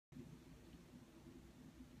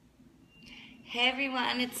Hey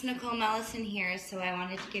everyone, it's Nicole Mellison here. So I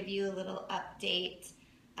wanted to give you a little update,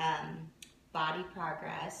 body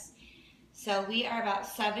progress. So we are about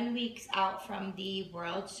 7 weeks out from the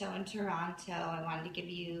World Show in Toronto. I wanted to give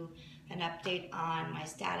you an update on my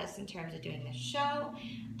status in terms of doing the show,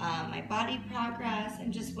 my body progress,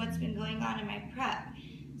 and just what's been going on in my prep.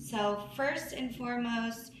 So first and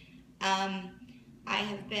foremost, I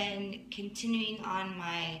have been continuing on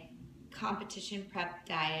my competition prep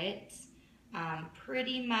diet,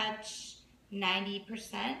 pretty much 90%.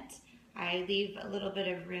 I leave a little bit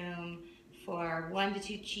of room for 1 to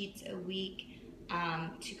 2 cheats a week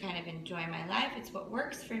to kind of enjoy my life. It's what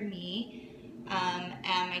works for me.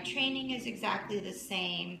 And my training is exactly the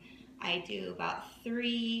same. I do about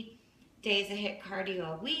 3 days of HIIT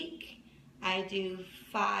cardio a week. I do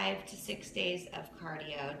 5 to 6 days of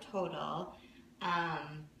cardio total.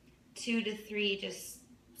 2 to 3 just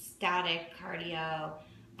static cardio,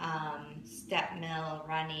 step mill,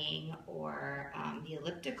 running, or the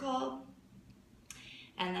elliptical.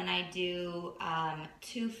 And then I do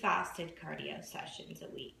 2 fasted cardio sessions a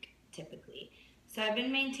week, typically. So I've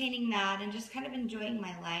been maintaining that and just kind of enjoying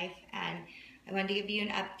my life, and I wanted to give you an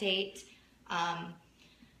update.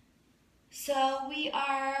 So we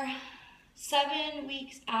are 7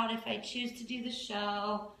 weeks out if I choose to do the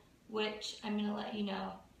show, which I'm going to let you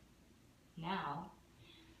know now.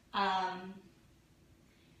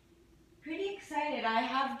 Pretty excited. I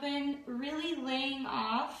have been really laying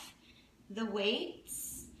off the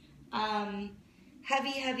weights,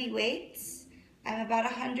 heavy weights. I'm about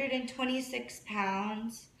 126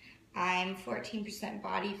 pounds. I'm 14%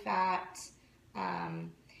 body fat,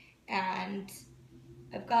 and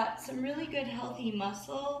I've got some really good healthy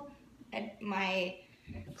muscle. My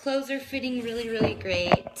clothes are fitting really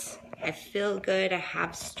great. I feel good. I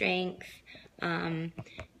have strength.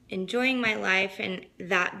 Enjoying my life, and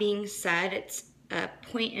that being said, it's a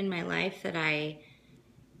point in my life that I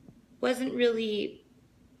wasn't really,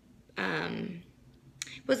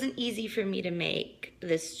 wasn't easy for me to make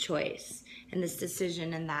this choice and this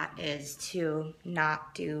decision, and that is to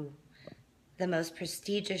not do the most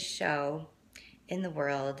prestigious show in the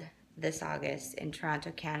world this August in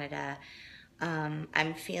Toronto, Canada.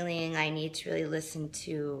 I'm feeling I need to really listen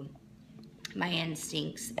to my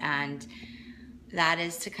instincts, and that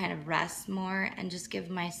is to kind of rest more and just give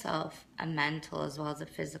myself a mental as well as a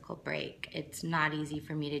physical break. It's not easy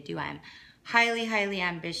for me to do. I'm highly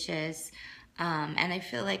ambitious, and I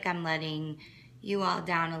feel like I'm letting you all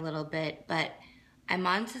down a little bit, but I'm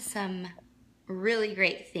on to some really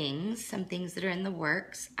great things, some things that are in the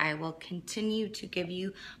works. I will continue to give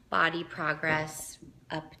you body progress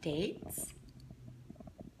updates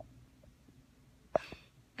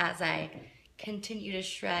as I continue to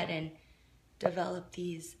shred and develop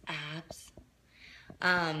these abs,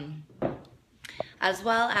 as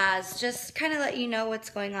well as just kind of let you know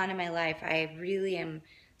what's going on in my life. I really am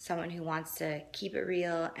someone who wants to keep it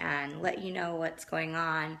real and let you know what's going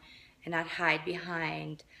on and not hide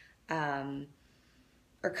behind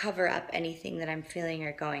or cover up anything that I'm feeling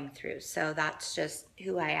or going through. So that's just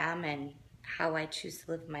who I am and how I choose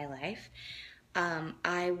to live my life.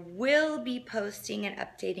 I will be posting and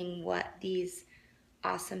updating what these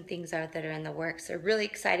awesome things are that are in the works. They're really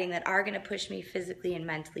exciting, that are going to push me physically and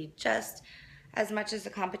mentally just as much as the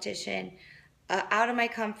competition, out of my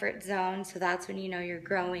comfort zone. So that's when you know you're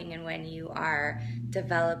growing and when you are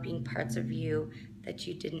developing parts of you that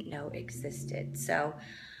you didn't know existed. So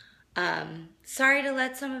sorry to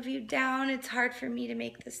let some of you down. It's hard for me to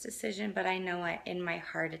make this decision, but I know in my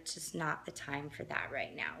heart it's just not the time for that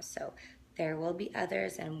right now. So there will be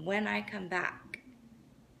others, and when I come back,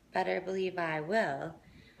 better believe I will,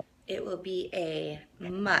 it will be a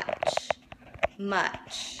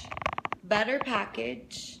much better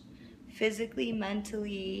package, physically,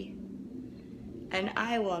 mentally, and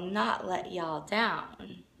I will not let y'all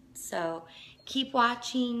down. So keep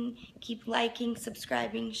watching, keep liking,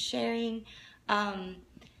 subscribing, sharing. I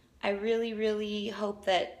really hope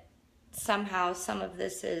that somehow some of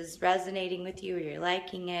this is resonating with you or you're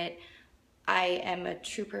liking it. I am a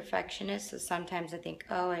true perfectionist, so sometimes I think,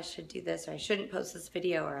 oh, I should do this, or I shouldn't post this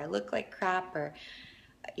video, or I look like crap, or,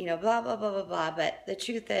 you know, blah blah. But the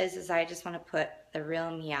truth is I just want to put the real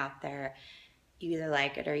me out there. You either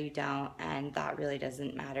like it or you don't, and that really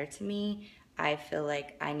doesn't matter to me. I feel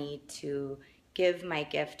like I need to give my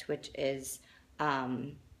gift, which is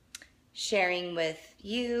sharing with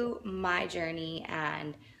you my journey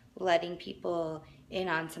and letting people in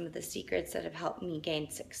on some of the secrets that have helped me gain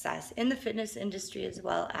success in the fitness industry, as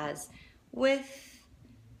well as with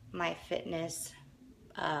my fitness,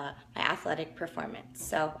 my athletic performance.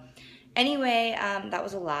 So anyway, that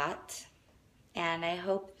was a lot. And I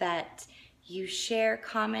hope that you share,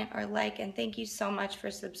 comment, or like. And thank you so much for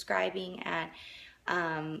subscribing.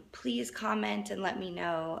 And please comment and let me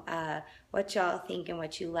know what y'all think and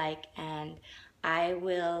what you like. And I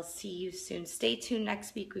will see you soon. Stay tuned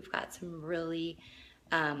next week. We've got some really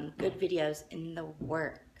good videos in the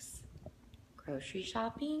works. Grocery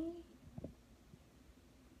shopping?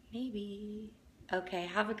 Maybe. Okay,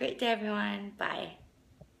 have a great day, everyone. Bye.